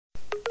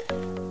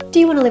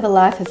you want to live a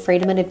life of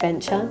freedom and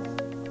adventure?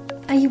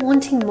 Are you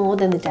wanting more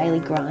than the daily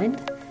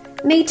grind?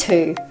 Me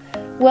too.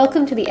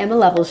 Welcome to the Emma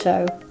Lovell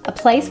Show, a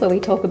place where we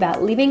talk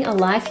about living a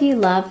life you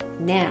love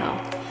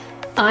now.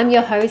 I'm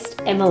your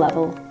host, Emma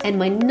Lovell, and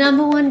my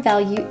number one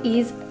value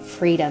is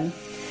freedom.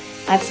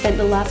 I've spent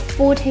the last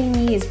 14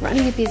 years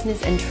running a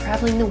business and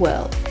traveling the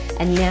world,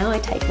 and now I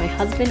take my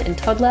husband and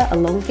toddler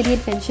along for the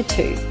adventure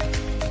too.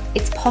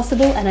 It's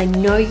possible, and I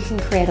know you can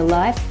create a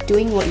life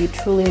doing what you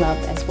truly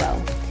love as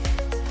well.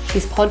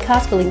 This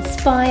podcast will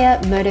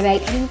inspire,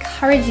 motivate, and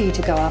encourage you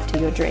to go after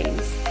your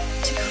dreams,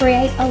 to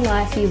create a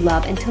life you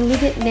love and to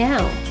live it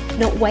now,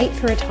 not wait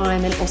for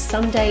retirement or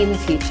someday in the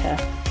future.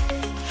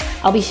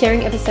 I'll be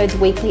sharing episodes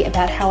weekly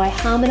about how I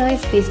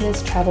harmonize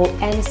business, travel,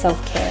 and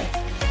self-care.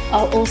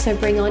 I'll also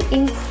bring on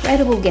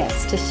incredible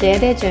guests to share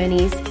their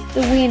journeys,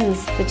 the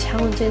wins, the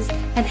challenges,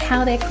 and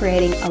how they're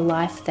creating a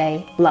life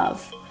they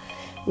love.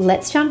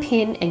 Let's jump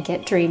in and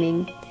get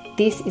dreaming.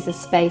 This is a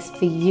space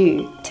for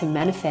you to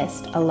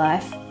manifest a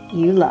life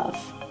you love.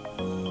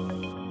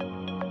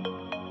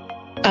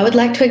 I would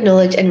like to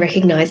acknowledge and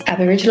recognise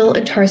Aboriginal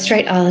and Torres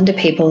Strait Islander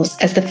peoples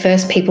as the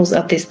first peoples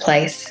of this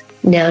place,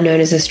 now known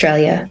as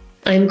Australia.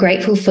 I am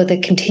grateful for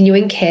the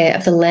continuing care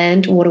of the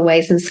land,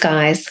 waterways and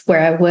skies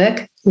where I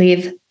work,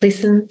 live,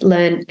 listen,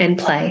 learn and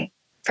play.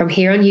 From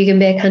here on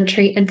Yugambeh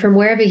country and from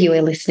wherever you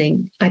are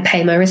listening, I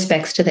pay my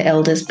respects to the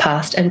elders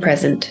past and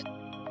present.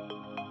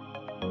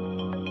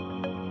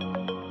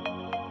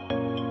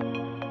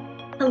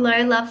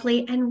 Hello,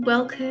 lovely, and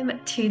welcome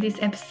to this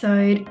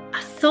episode,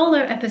 a solo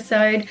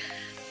episode,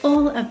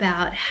 all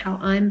about how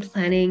I'm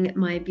planning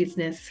my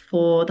business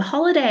for the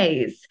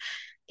holidays.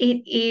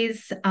 It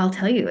is, I'll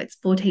tell you, it's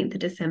 14th of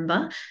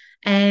December,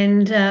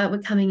 and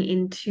we're coming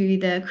into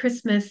the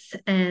Christmas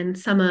and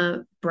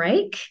summer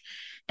break.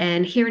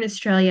 And here in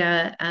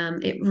Australia,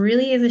 it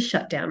really is a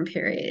shutdown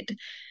period.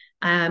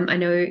 I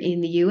know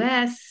in the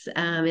US,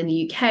 in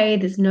the UK,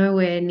 there's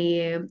nowhere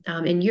near,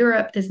 in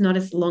Europe, there's not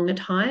as long a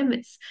time.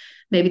 It's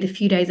maybe the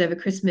few days over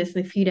Christmas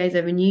and a few days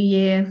over New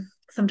Year.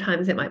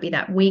 Sometimes it might be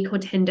that week or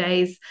 10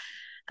 days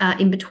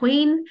in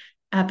between.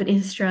 But in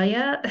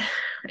Australia,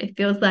 it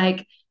feels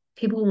like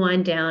people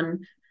wind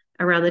down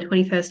around the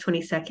 21st,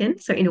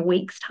 22nd, so in a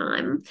week's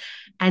time,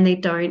 and they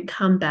don't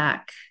come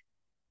back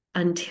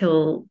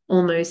until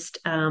almost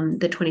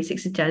the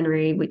 26th of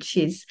January, which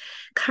is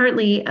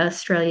currently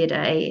Australia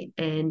Day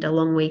and a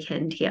long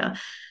weekend here.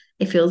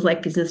 It feels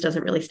like business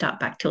doesn't really start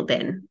back till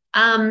then.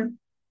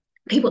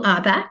 People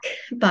are back,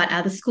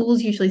 but the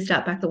schools usually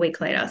start back a week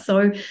later.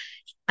 So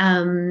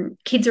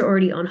kids are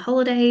already on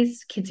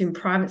holidays. Kids in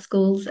private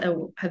schools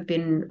have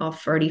been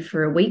off already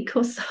for a week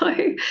or so.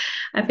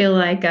 I feel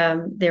like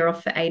they're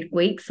off for 8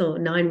 weeks or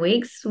 9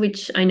 weeks,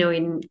 which I know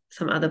in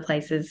some other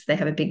places they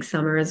have a big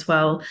summer as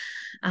well.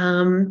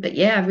 But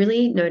yeah, I've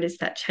really noticed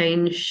that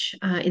change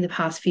in the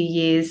past few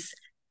years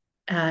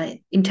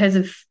in terms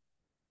of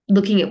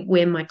looking at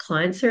where my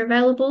clients are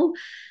available,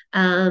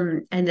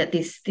 and that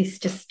this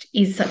just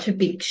is such a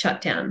big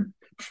shutdown.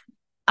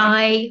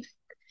 I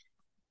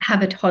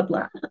have a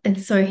toddler,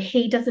 and so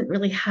he doesn't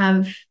really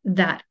have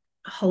that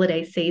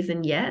holiday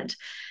season yet.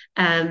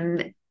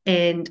 And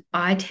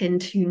I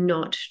tend to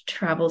not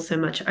travel so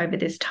much over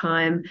this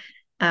time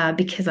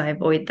because I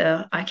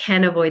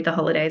can avoid the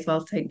holidays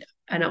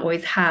and I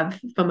always have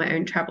for my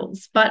own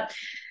travels. But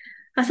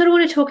I sort of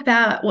want to talk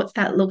about what's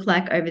that look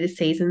like over the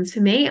seasons for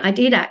me. I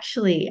did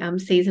actually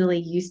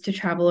seasonally used to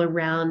travel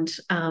around,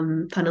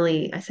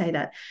 funnily I say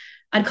that,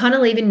 I'd kind of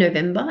leave in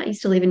November. I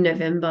used to leave in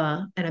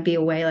November and I'd be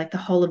away like the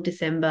whole of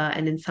December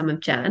and then some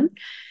of Jan.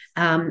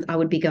 I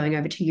would be going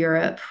over to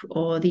Europe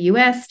or the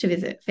US to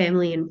visit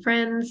family and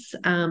friends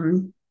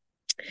and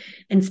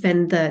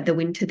spend the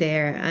winter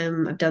there.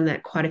 I've done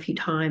that quite a few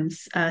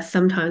times.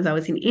 Sometimes I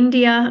was in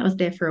India. I was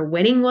there for a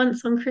wedding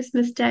once on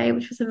Christmas Day,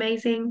 which was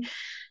amazing.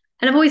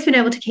 And I've always been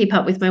able to keep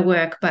up with my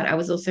work, but I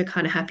was also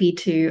kind of happy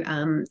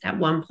to, at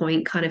one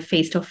point, kind of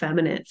feast or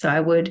famine it. So I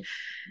would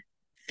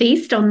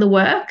feast on the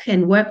work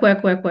and work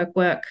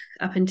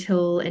up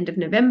until end of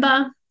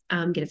November,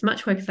 get as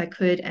much work as I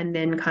could, and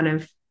then kind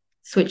of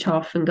switch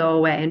off and go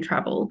away and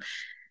travel.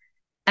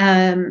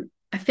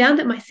 I found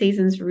that my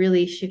seasons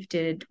really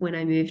shifted when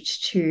I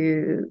moved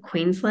to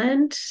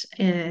Queensland,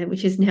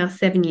 which is now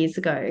 7 years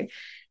ago.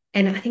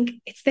 And I think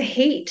it's the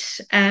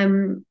heat.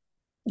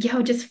 I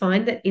would just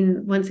find that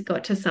once it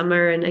got to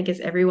summer and I guess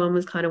everyone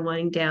was kind of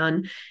winding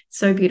down,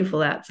 so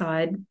beautiful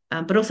outside,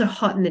 but also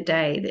hot in the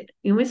day that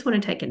you almost want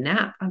to take a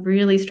nap. I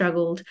really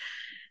struggled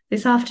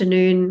this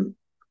afternoon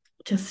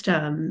just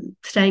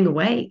staying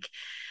awake.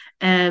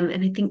 And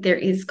I think there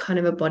is kind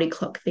of a body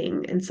clock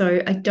thing. And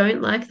so I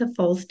don't like the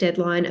false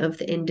deadline of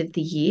the end of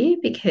the year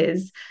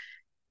because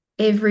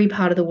every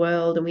part of the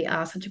world, and we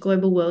are such a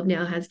global world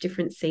now, has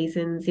different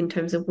seasons in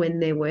terms of when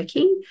they're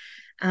working.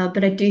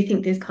 But I do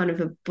think there's kind of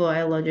a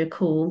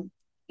biological,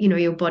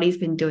 your body's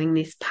been doing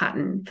this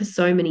pattern for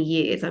so many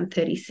years. I'm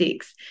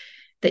 36,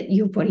 that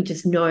your body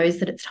just knows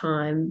that it's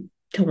time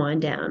to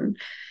wind down.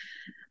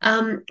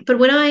 But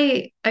when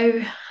I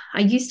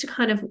used to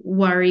kind of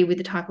worry with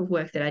the type of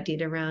work that I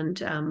did around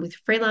with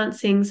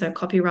freelancing, so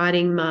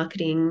copywriting,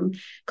 marketing,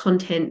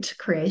 content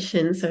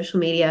creation, social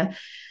media.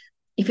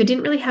 If I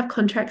didn't really have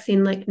contracts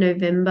in like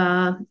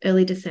November,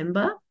 early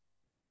December,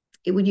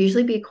 it would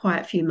usually be a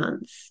quiet few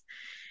months.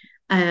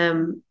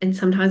 And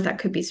sometimes that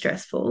could be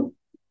stressful.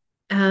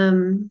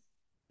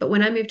 But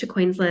when I moved to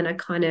Queensland, I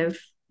kind of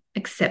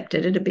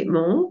accepted it a bit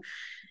more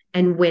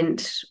and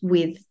went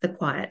with the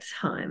quiet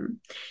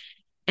time.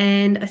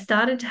 And I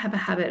started to have a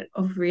habit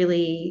of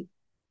really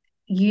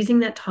using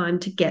that time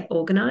to get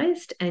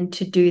organized and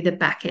to do the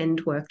back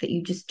end work that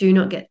you just do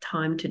not get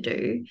time to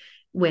do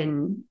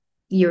when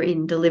you're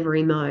in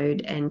delivery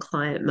mode and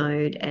client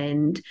mode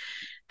and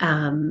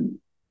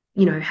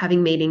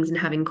having meetings and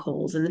having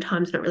calls, and the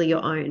time's not really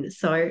your own.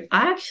 So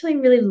I actually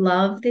really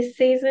love this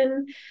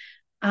season.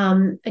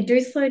 I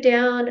do slow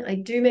down. I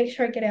do make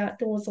sure I get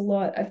outdoors a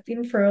lot. I've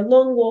been for a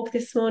long walk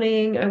this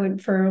morning. I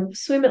went for a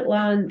swim at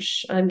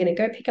lunch. I'm going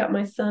to go pick up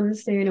my son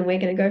soon and we're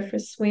going to go for a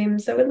swim.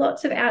 So with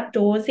lots of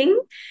outdoorsing,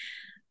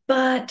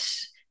 but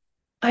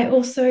I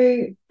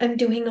also am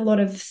doing a lot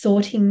of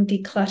sorting,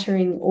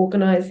 decluttering,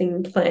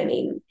 organizing,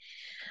 planning.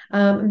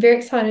 I'm very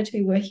excited to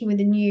be working with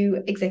a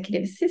new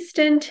executive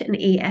assistant, an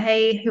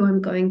EA, who I'm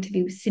going to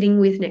be sitting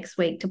with next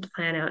week to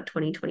plan out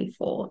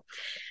 2024.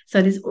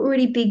 So there's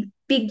already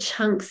big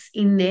chunks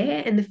in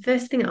there. And the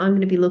first thing I'm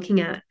going to be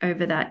looking at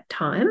over that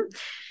time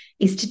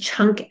is to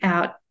chunk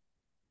out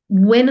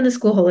when are the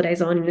school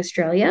holidays on in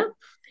Australia.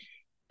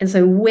 And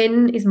so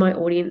when is my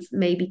audience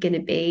maybe going to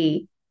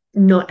be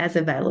not as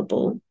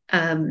available?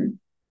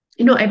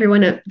 Not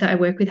everyone that I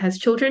work with has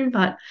children,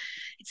 but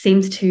it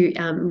seems to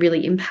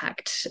really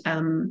impact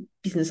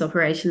business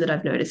operation that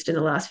I've noticed in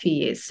the last few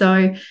years.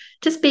 So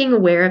just being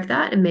aware of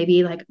that, and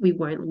maybe like we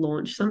won't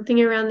launch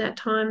something around that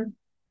time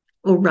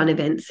or run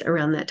events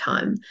around that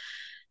time.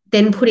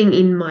 Then putting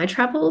in my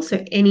travel,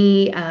 so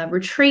any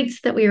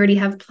retreats that we already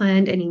have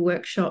planned, any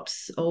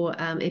workshops or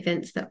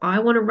events that I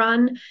want to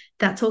run,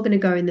 that's all going to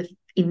go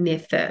in there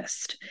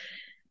first.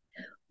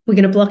 We're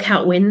going to block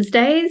out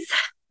Wednesdays.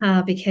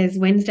 Because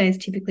Wednesday has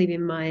typically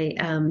been my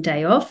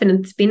day off, and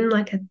it's been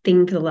like a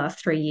thing for the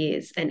last 3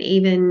 years. And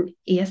even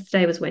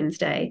yesterday was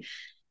Wednesday,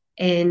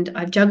 and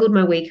I've juggled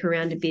my week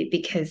around a bit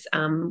because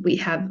I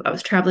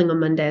was traveling on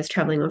Monday, I was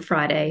traveling on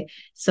Friday.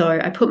 So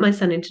I put my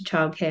son into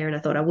childcare and I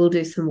thought I will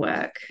do some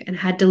work and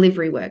had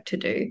delivery work to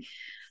do.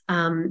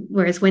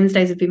 Whereas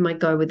Wednesdays have been my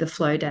go with the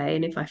flow day.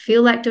 And if I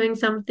feel like doing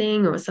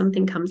something or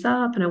something comes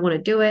up and I want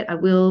to do it, I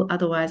will.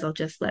 Otherwise, I'll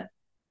just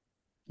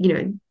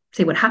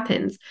see what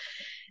happens.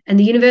 And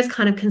the universe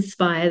kind of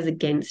conspires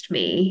against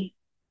me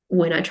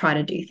when I try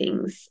to do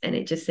things. And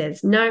it just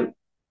says, no,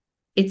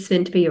 it's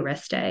meant to be a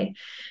rest day.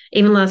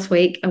 Even last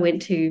week, I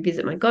went to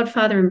visit my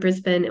godfather in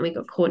Brisbane and we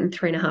got caught in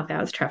 3.5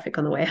 hours traffic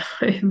on the way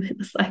home. It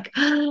was like,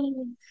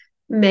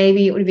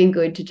 maybe it would have been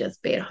good to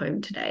just be at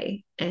home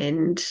today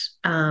and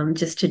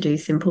just to do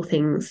simple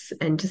things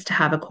and just to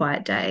have a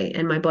quiet day.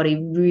 And my body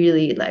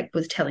really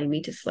was telling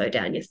me to slow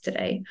down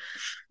yesterday.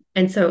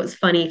 And so it was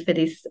funny for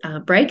this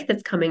break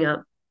that's coming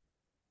up.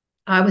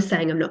 I was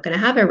saying I'm not going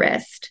to have a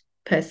rest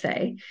per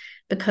se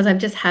because I've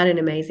just had an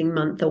amazing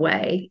month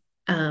away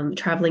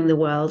traveling the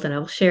world, and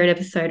I'll share an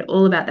episode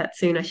all about that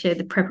soon. I shared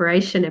the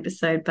preparation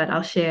episode, but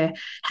I'll share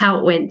how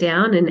it went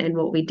down and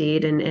what we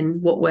did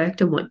and what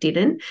worked and what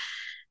didn't.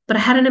 But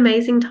I had an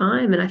amazing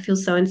time and I feel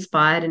so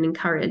inspired and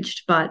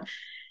encouraged. But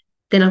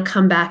then I'll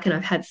come back and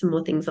I've had some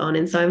more things on.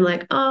 And so I'm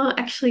like, oh,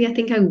 actually, I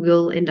think I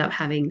will end up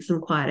having some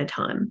quieter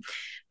time.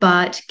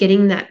 But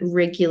getting that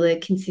regular,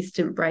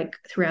 consistent break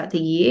throughout the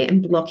year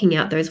and blocking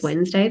out those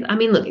Wednesdays. I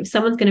mean, look, if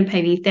someone's going to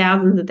pay me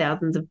thousands and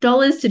thousands of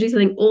dollars to do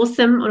something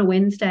awesome on a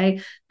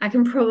Wednesday, I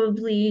can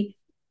probably,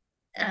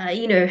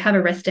 have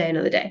a rest day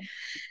another day.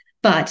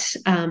 But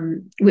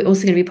we're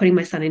also going to be putting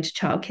my son into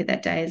childcare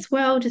that day as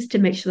well, just to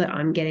make sure that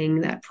I'm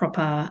getting that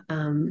proper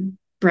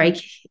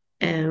break.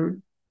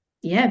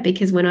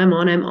 Because when I'm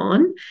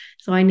on.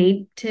 So I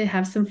need to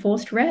have some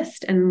forced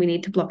rest and we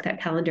need to block that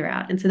calendar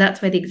out. And so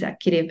that's where the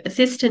executive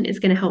assistant is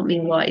going to help me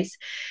was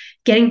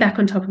getting back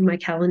on top of my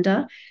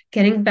calendar,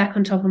 getting back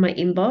on top of my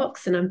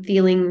inbox. And I'm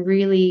feeling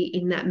really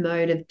in that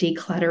mode of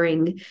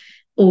decluttering,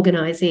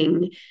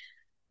 organizing,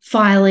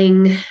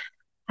 filing,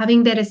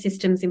 having better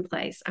systems in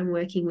place. I'm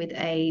working with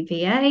a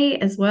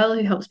VA as well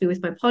who helps me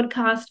with my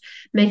podcast,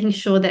 making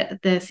sure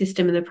that the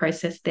system and the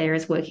process there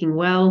is working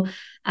well.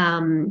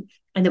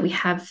 And that we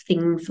have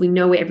things, we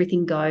know where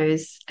everything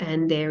goes,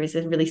 and there is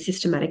a really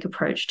systematic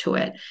approach to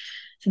it.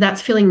 So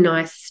that's feeling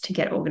nice to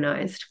get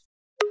organized.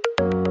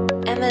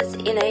 Emma's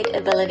innate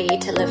ability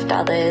to lift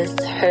others,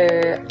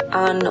 her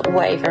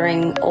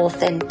unwavering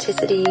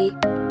authenticity,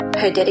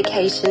 her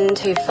dedication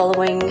to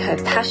following her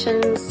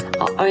passions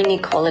are only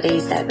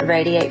qualities that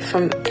radiate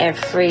from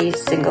every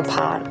single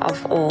part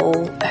of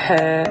all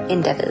her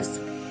endeavors.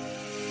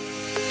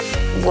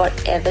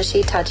 Whatever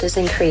she touches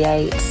and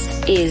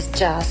creates is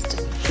just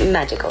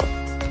magical.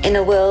 In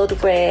a world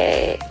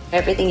where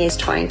everything is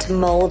trying to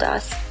mold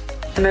us,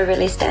 Emma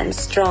really stands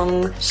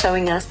strong,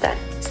 showing us that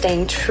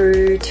staying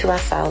true to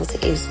ourselves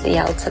is the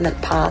ultimate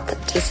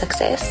path to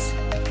success.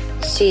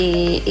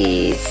 She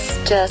is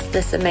just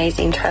this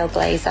amazing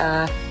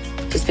trailblazer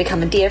who's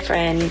become a dear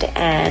friend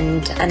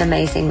and an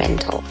amazing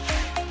mentor.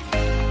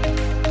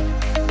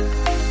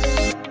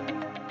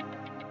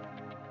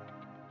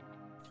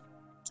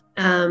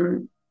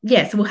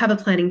 So we'll have a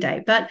planning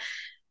day, but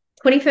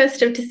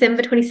 21st of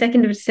December,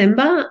 22nd of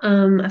December,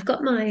 I've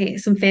got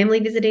some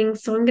family visiting,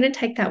 so I'm going to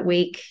take that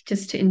week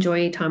just to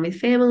enjoy time with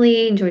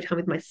family, enjoy time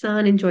with my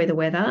son, enjoy the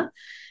weather.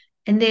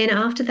 And then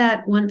after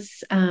that,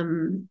 once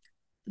the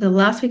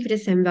last week of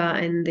December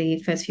and the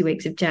first few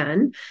weeks of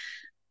Jan,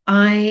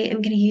 I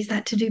am going to use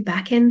that to do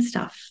back end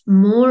stuff,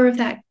 more of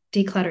that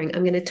decluttering.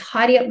 I'm going to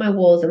tidy up my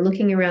walls and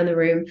looking around the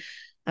room.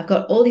 I've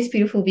got all this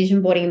beautiful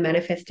vision boarding and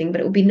manifesting,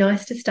 but it would be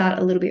nice to start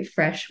a little bit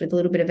fresh with a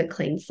little bit of a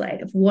clean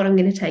slate of what I'm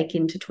going to take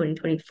into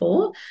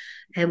 2024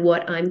 and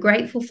what I'm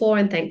grateful for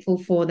and thankful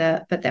for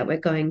but that we're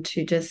going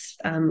to just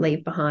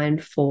leave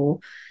behind for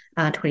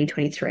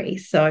 2023.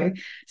 So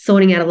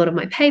sorting out a lot of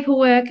my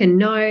paperwork and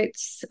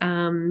notes.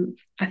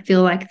 I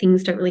feel like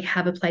things don't really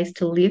have a place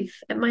to live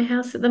at my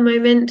house at the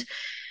moment.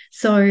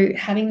 So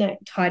having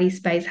that tidy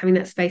space, having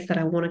that space that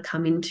I want to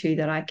come into,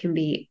 that I can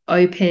be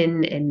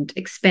open and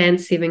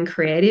expansive and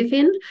creative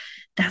in,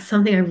 that's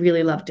something I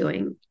really love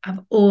doing. I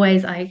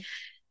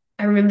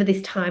remember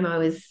this time I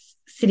was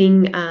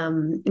sitting I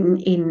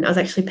was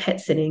actually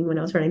pet sitting when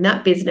I was running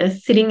that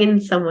business, sitting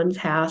in someone's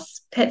house,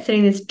 pet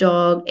sitting this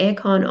dog,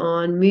 aircon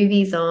on,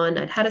 movies on.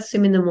 I'd had a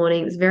swim in the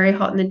morning. It was very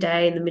hot in the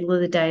day, in the middle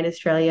of the day in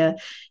Australia.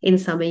 In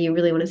summer, you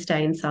really want to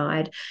stay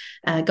inside,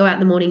 go out in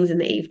the mornings and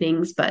the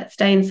evenings, but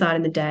stay inside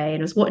in the day.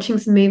 And I was watching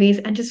some movies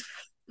and just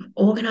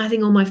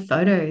organizing all my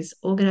photos,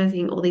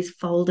 organizing all these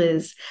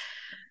folders,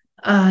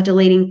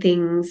 deleting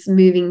things,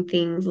 moving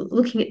things,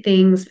 looking at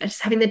things,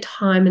 just having the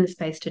time and the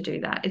space to do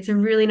that. It's a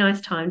really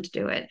nice time to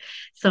do it.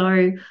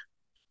 So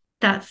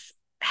that's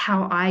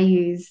how I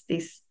use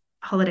this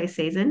holiday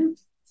season.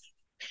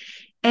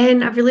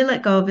 And I've really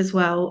let go of as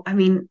well. I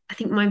mean, I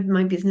think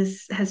my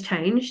business has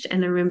changed.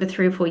 And I remember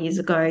 3 or 4 years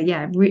ago,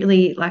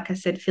 really, like I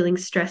said, feeling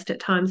stressed at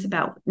times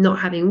about not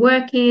having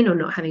work in or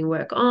not having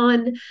work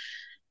on.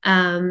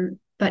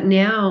 But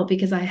now,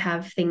 because I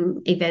have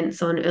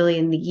events on early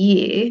in the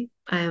year,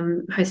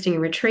 I'm hosting a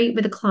retreat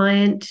with a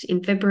client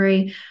in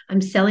February. I'm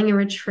selling a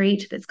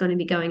retreat that's going to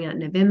be going out in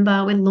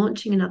November. We're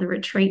launching another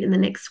retreat in the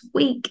next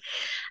week.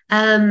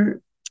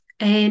 And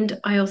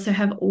I also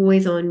have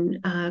always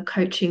on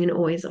coaching and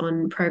always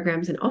on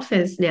programs and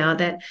offers now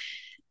that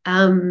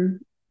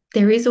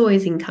there is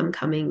always income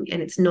coming,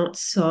 and it's not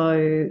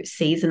so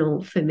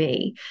seasonal for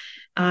me.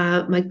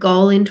 My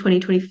goal in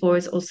 2024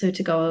 is also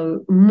to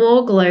go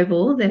more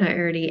global than I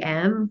already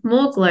am,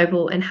 more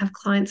global, and have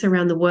clients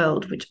around the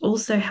world, which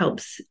also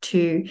helps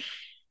to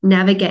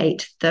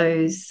navigate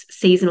those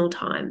seasonal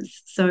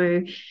times.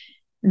 So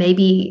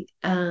maybe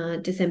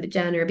December,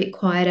 Jan are a bit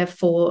quieter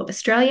for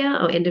Australia,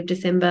 or end of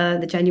December,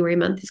 the January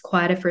month is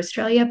quieter for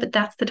Australia, but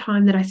that's the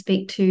time that I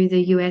speak to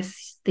the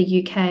US,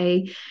 the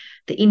UK,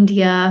 the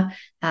India,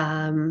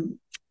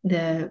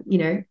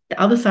 the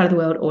other side of the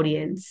world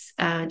audience,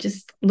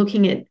 just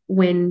looking at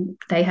when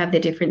they have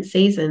their different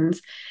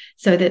seasons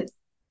so that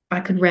I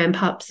could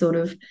ramp up sort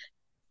of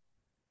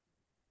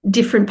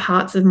different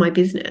parts of my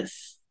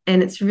business.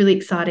 And it's really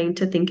exciting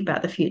to think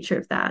about the future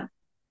of that.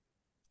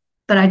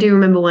 But I do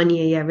remember one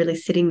year, really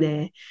sitting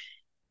there, and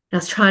I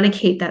was trying to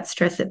keep that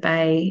stress at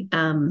bay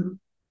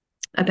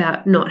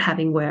about not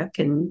having work.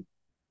 And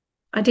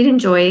I did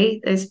enjoy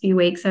those few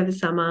weeks over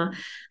summer.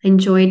 I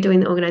enjoyed doing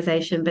the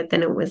organization, but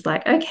then it was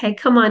like, okay,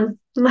 come on,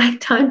 like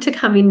time to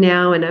come in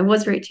now. And I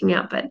was reaching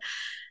out, but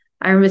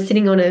I remember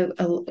sitting on a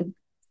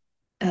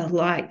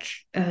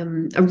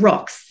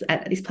rocks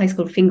at this place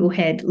called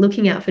Finglehead,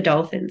 looking out for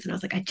dolphins. And I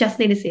was like, I just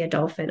need to see a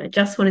dolphin. I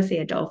just want to see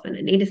a dolphin.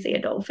 I need to see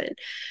a dolphin.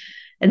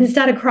 And then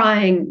started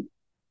crying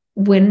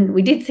when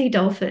we did see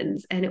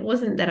dolphins. And it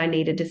wasn't that I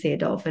needed to see a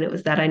dolphin. It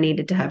was that I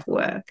needed to have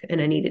work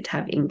and I needed to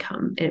have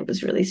income. And it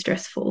was really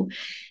stressful.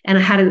 And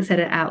I hadn't said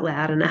it out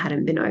loud and I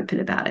hadn't been open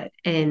about it.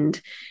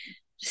 And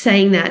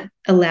saying that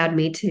allowed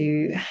me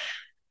to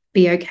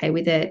be okay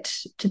with it,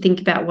 to think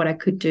about what I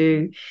could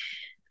do.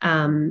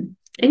 Again,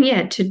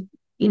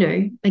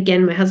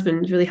 my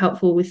husband's really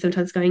helpful with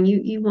sometimes going,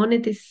 you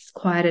wanted this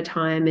quieter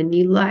time and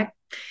you like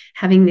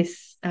having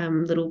this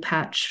little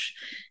patch.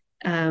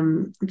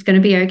 It's going to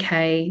be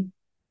okay.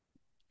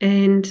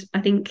 And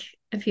I think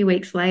a few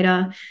weeks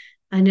later,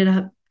 I ended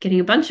up getting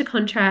a bunch of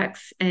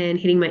contracts and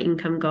hitting my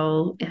income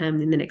goal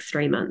in the next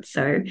 3 months.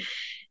 So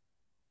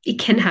it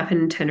can happen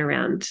and turn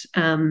around.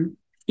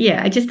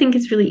 I just think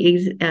it's really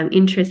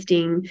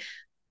interesting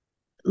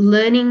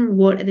learning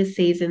what are the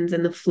seasons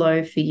and the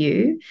flow for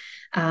you,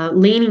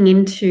 leaning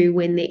into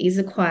when there is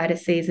a quieter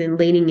season,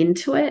 leaning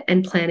into it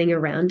and planning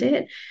around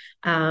it.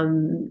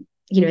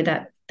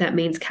 That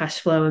means cash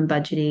flow and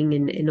budgeting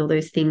and all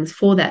those things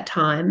for that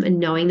time, and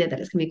knowing that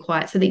it's going to be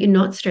quiet so that you're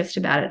not stressed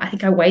about it. I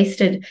think I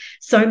wasted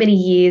so many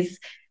years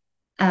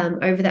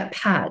over that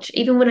patch,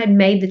 even when I'd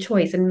made the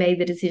choice and made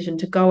the decision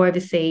to go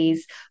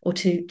overseas or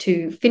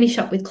to finish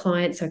up with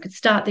clients so I could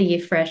start the year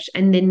fresh,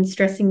 and then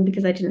stressing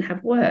because I didn't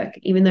have work,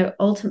 even though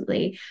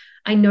ultimately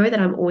I know that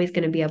I'm always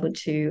going to be able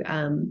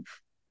to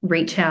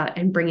reach out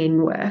and bring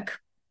in work.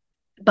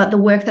 But the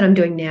work that I'm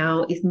doing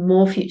now is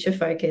more future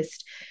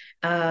focused.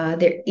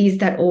 There is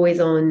that always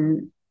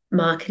on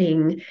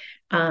marketing.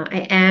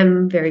 I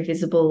am very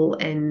visible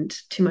and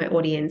to my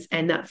audience,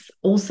 and that's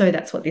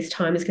what this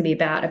time is going to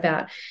be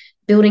about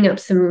building up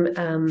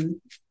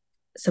some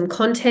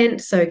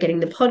content. So getting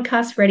the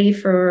podcast ready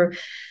for,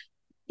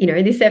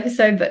 this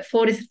episode, but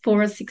 4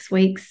 or 6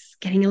 weeks,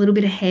 getting a little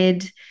bit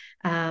ahead,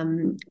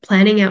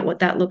 planning out what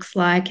that looks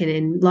like, and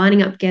then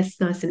lining up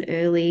guests nice and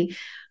early.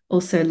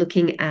 Also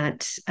looking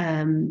at,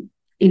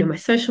 my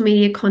social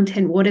media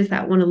content. What does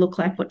that want to look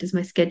like? What does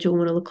my schedule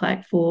want to look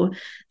like for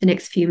the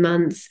next few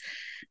months?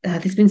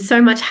 There's been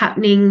so much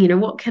happening.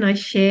 What can I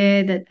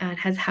share that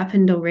has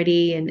happened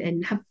already,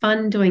 and have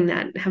fun doing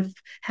that.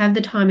 Have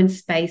the time and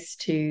space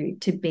to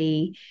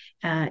be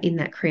in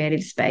that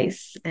creative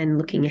space and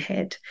looking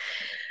ahead.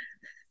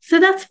 So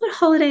that's what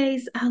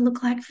holidays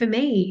look like for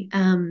me.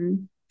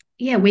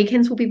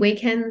 Weekends will be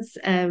weekends.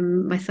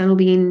 My son will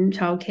be in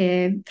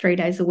childcare 3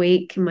 days a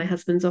week, and my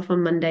husband's off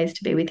on Mondays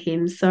to be with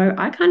him. So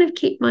I kind of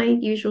keep my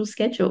usual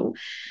schedule,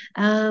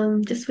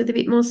 just with a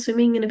bit more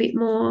swimming and a bit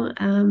more,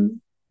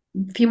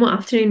 a few more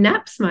afternoon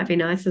naps might be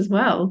nice as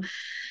well.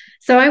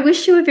 So I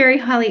wish you a very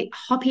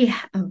happy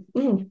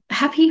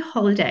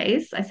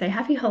holidays. I say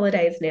happy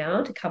holidays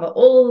now to cover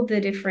all the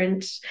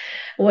different,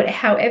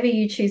 however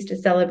you choose to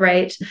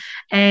celebrate.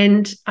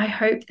 And I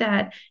hope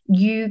that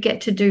you get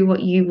to do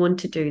what you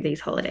want to do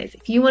these holidays.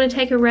 If you want to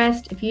take a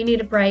rest, if you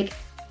need a break,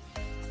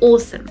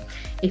 awesome.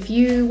 If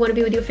you want to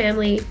be with your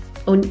family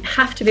or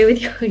have to be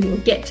with or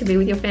get to be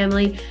with your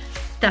family,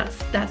 that's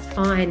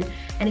fine.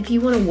 And if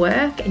you want to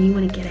work and you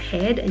want to get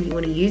ahead and you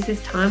want to use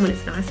this time when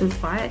it's nice and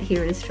quiet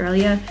here in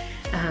Australia,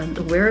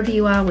 or wherever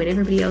you are, when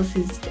everybody else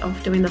is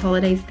off doing the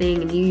holidays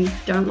thing and you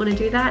don't want to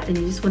do that and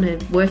you just want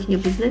to work in your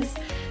business,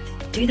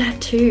 do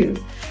that too.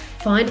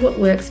 Find what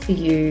works for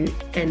you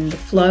and the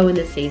flow and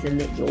the season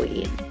that you're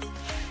in,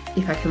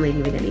 if I can leave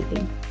you with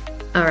anything.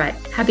 All right.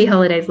 Happy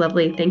holidays,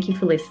 lovely. Thank you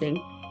for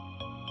listening.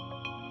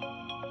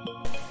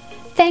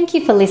 Thank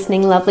you for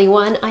listening, lovely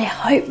one. I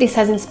hope this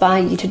has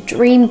inspired you to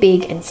dream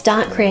big and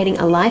start creating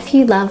a life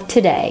you love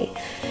today.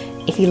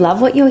 If you love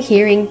what you're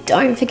hearing,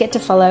 don't forget to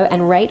follow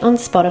and rate on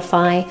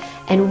Spotify,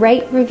 and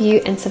rate,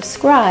 review, and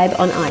subscribe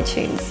on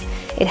iTunes.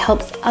 It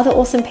helps other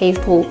awesome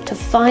people to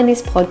find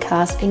this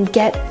podcast and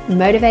get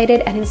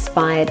motivated and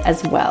inspired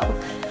as well.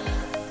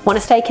 Want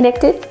to stay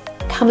connected?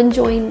 Come and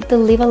join the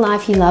Live a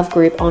Life You Love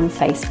group on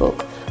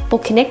Facebook, or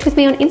connect with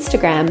me on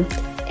Instagram,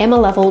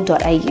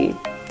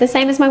 emmalovell.au, the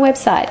same as my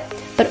website.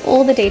 But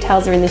all the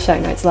details are in the show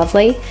notes,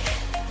 lovely.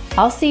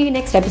 I'll see you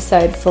next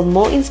episode for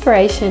more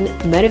inspiration,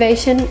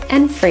 motivation,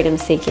 and freedom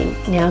seeking.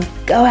 Now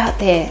go out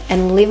there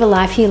and live a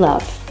life you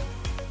love.